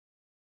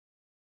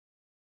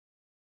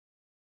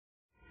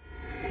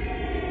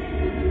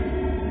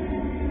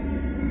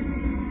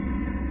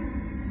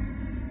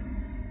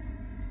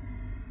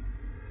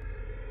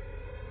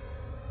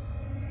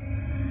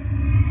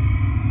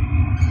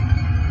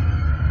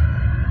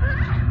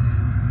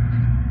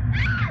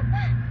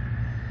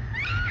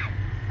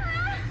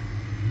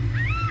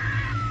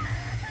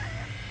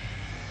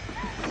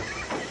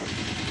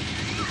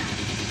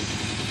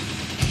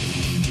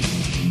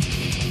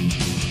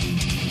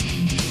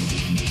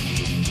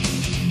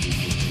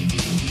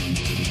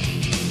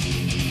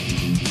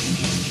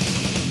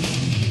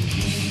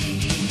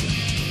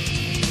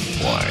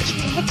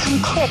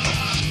Quick!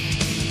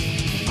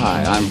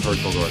 Hi, I'm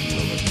Herschel Gordon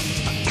Lewis.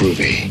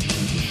 Groovy.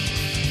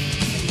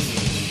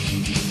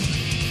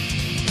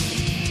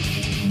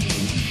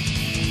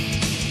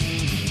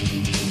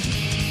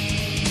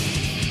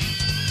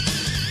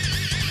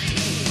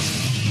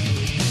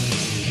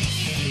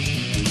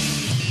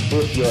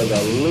 If you're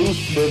the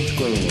least bit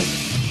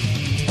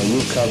squeamish, and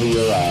you cover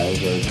your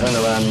eyes or turn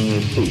around in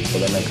your seat for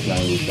the next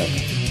 90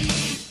 seconds.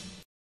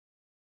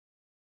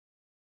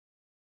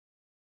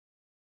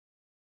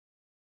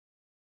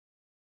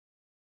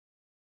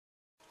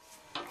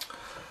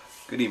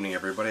 Good evening,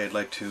 everybody. I'd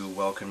like to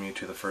welcome you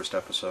to the first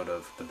episode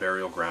of The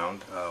Burial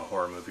Ground,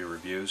 horror movie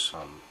reviews.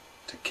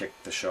 To kick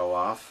the show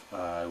off,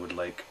 I would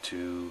like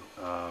to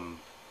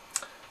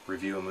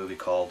review a movie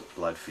called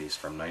Blood Feast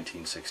from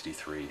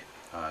 1963.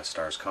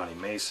 Stars Connie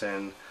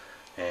Mason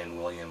and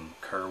William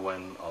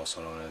Kerwin,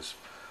 also known as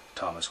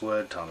Thomas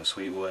Wood, Thomas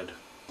Sweetwood.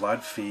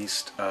 Blood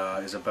Feast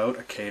is about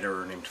a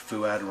caterer named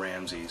Fuad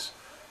Ramses.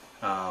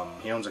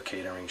 He owns a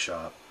catering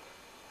shop.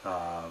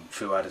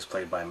 Fuad is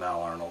played by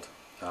Mal Arnold.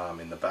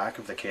 In the back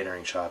of the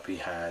catering shop he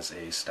has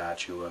a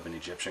statue of an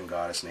Egyptian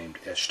goddess named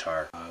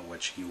Ishtar,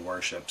 which he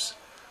worships.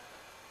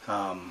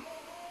 In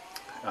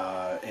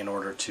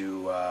order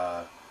to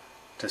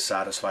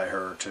satisfy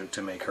her,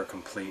 to make her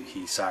complete,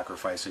 he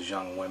sacrifices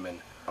young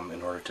women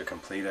in order to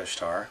complete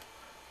Ishtar.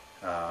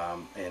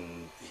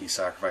 And he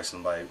sacrifices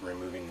them by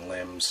removing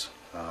limbs,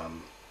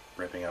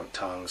 ripping out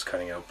tongues,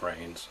 cutting out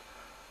brains,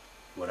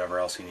 whatever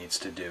else he needs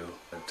to do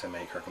to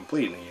make her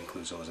complete, and he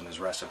includes those in his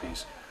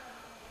recipes.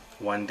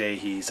 One day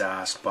he's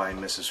asked by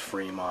Mrs.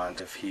 Fremont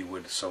if he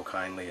would so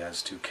kindly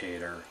as to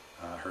cater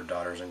her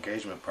daughter's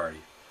engagement party,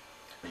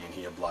 and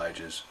he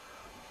obliges,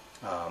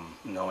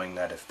 knowing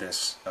that if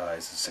this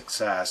is a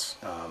success,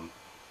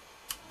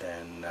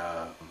 then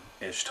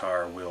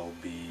Ishtar will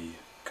be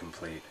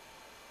complete.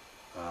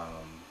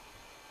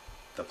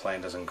 The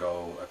plan doesn't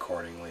go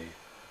accordingly,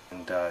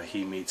 and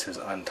he meets his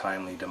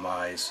untimely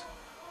demise.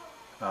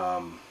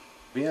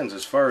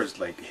 As far as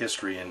like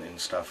history and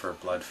stuff for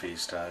Blood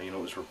Feast, it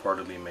was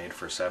reportedly made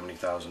for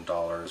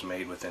 $70,000,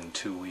 made within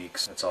 2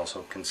 weeks. It's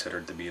also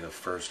considered to be the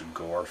first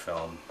gore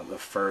film, the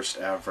first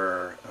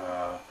ever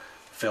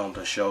film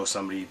to show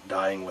somebody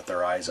dying with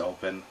their eyes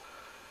open.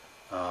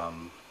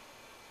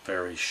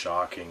 Very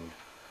shocking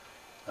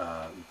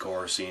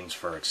gore scenes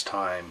for its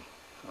time.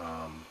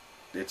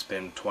 It's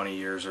been 20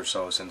 years or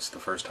so since the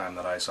first time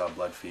that I saw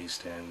Blood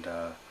Feast, and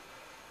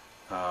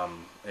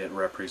it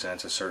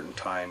represents a certain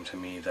time to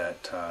me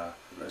that,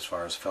 as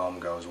far as film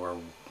goes,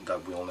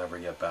 that we'll never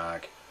get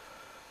back.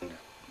 And,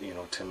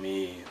 to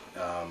me,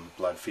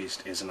 Blood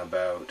Feast isn't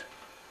about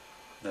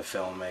the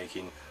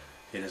filmmaking,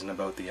 it isn't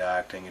about the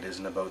acting, it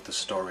isn't about the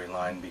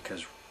storyline,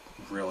 because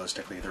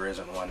realistically there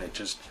isn't one.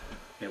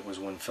 It was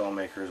when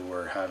filmmakers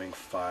were having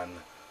fun,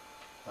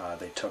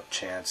 they took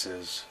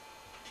chances,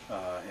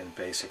 and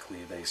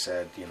basically they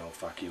said,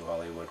 fuck you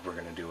Hollywood, we're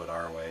going to do it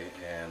our way,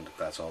 and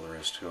that's all there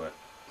is to it.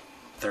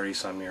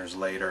 30-some years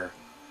later,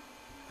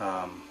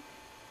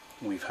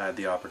 we've had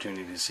the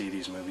opportunity to see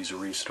these movies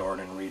restored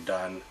and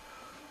redone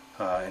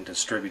and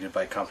distributed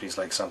by companies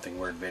like Something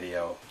Weird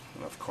Video.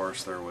 And of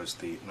course there was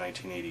the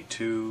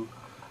 1982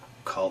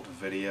 Cult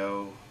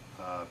Video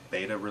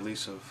beta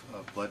release of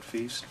Blood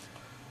Feast.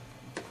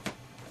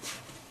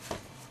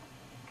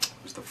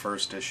 It was the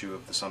first issue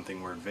of the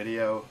Something Weird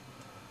Video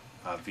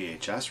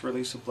VHS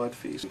release of Blood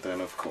Feast. And then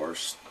of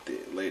course the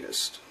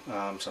latest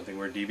Something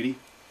Weird DVD.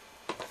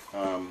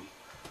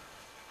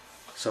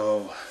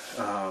 So,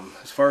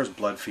 as far as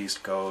Blood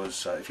Feast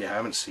goes, if you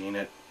haven't seen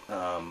it,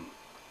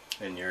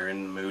 and you're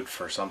in the mood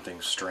for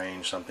something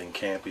strange, something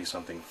campy,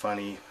 something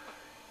funny,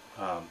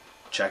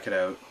 check it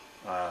out.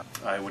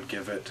 I would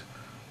give it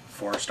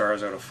 4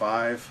 stars out of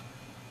 5,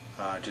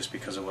 just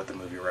because of what the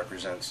movie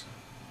represents.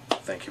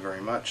 Thank you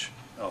very much.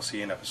 I'll see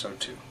you in episode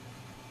 2.